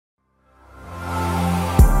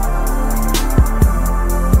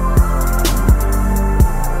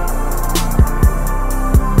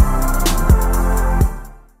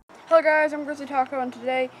guys, I'm Grizzly Taco, and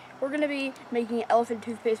today we're going to be making elephant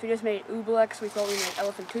toothpaste. We just made Ooblex, we thought we made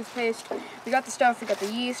elephant toothpaste. We got the stuff, we got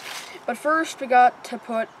the yeast, but first we got to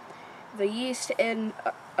put the yeast in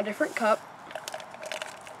a different cup.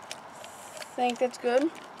 I think that's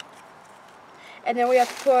good. And then we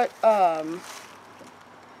have to put,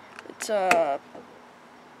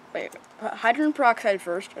 hydrogen peroxide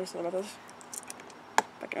first. I just thought about this.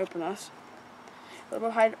 If I can open this. A little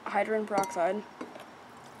bit of hydrogen peroxide.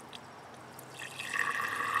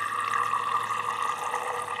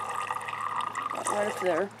 Right up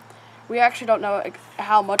there. We actually don't know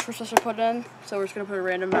how much we're supposed to put in, so we're just going to put a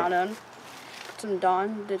random amount in. Put some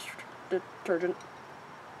Dawn detergent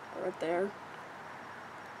right there.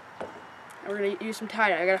 And we're going to use some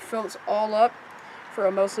tie-dye. I got to fill this all up for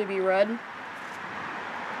it'll mostly be red.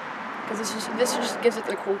 Because this just gives it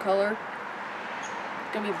the cool color.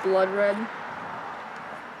 It's going to be blood red.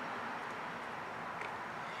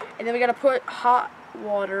 And then we got to put hot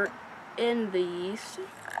water in the yeast.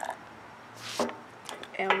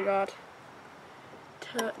 And we got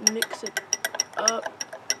to mix it up.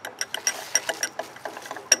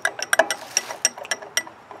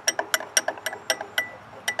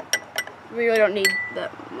 We really don't need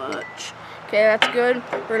that much. Okay, that's good.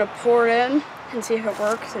 We're going to pour it in and see if it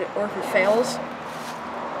works or if it fails.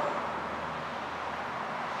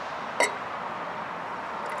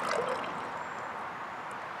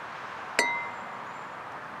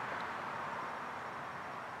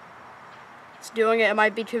 It's doing it. It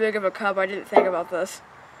might be too big of a cup. I didn't think about this.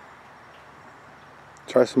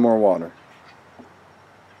 Try some more water.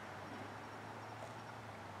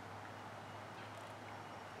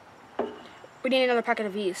 We need another packet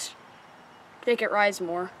of yeast to make it rise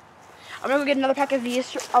more. I'm gonna go get another packet of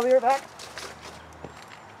yeast. I'll be right back.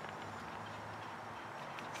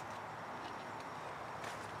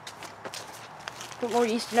 Put more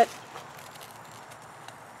yeast in it.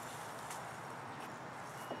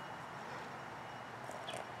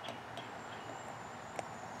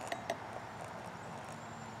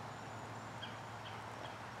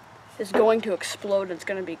 It's going to explode. It's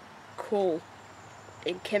going to be cool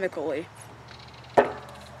and chemically.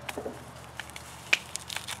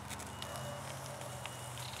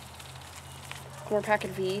 More packet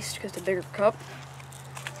of yeast because it's a bigger cup.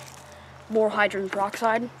 More hydrogen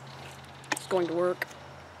peroxide. It's going to work.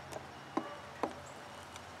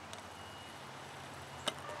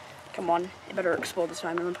 Come on, it better explode this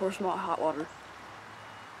time. I'm going to pour some hot water.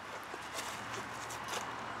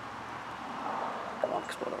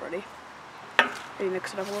 Explode already. Maybe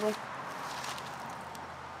mix it up a little.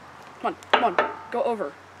 Come on, go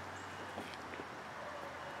over.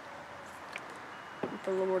 Put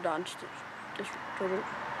a little more Dawn detergent.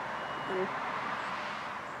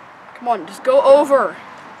 Come on, just go over.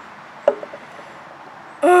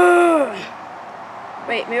 Ugh.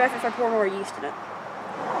 Wait, maybe if I pour more yeast in it.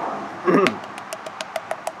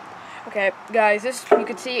 Okay, guys, this you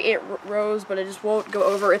can see it rose, but it just won't go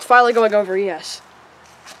over. It's finally going over, yes.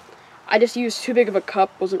 I just used too big of a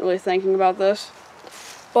cup, wasn't really thinking about this.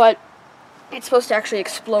 But it's supposed to actually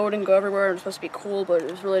explode and go everywhere, and it's supposed to be cool, but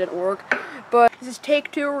it really didn't work. But this is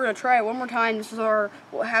take 2, we're going to try it one more time. This is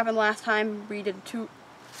what happened last time. We did too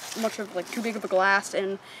big of a glass,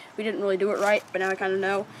 and we didn't really do it right, but now I kind of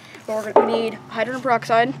know. But we need hydrogen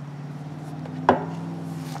peroxide.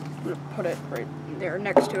 I'm going to put it right there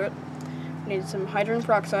next to it. We need some hydrogen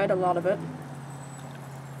peroxide, a lot of it.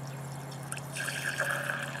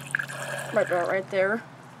 Right there.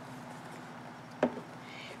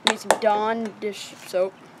 We need some Dawn dish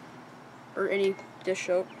soap, or any dish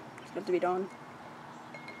soap. It doesn't have to be Dawn.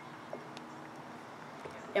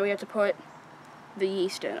 And we have to put the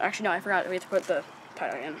yeast in. Actually, no, I forgot. We have to put the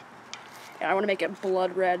tie-dye in. And I want to make it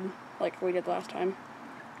blood red, like we did last time.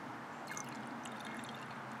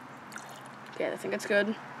 Okay, I think it's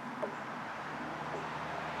good.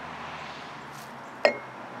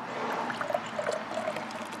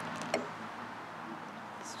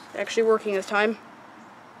 Actually working this time.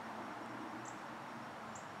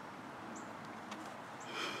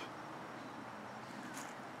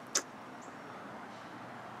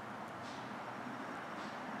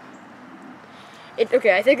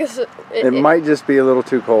 Okay, I think it might just be a little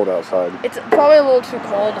too cold outside. It's probably a little too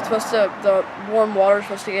cold. It's supposed to, the warm water is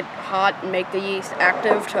supposed to get hot and make the yeast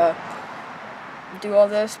active to do all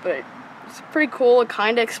this, but it's pretty cool. It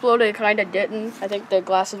kind of exploded, it kind of didn't. I think the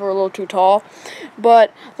glasses were a little too tall.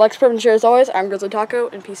 But, like, subscribe, and share as always. I'm Grizzly Taco,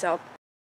 and peace out.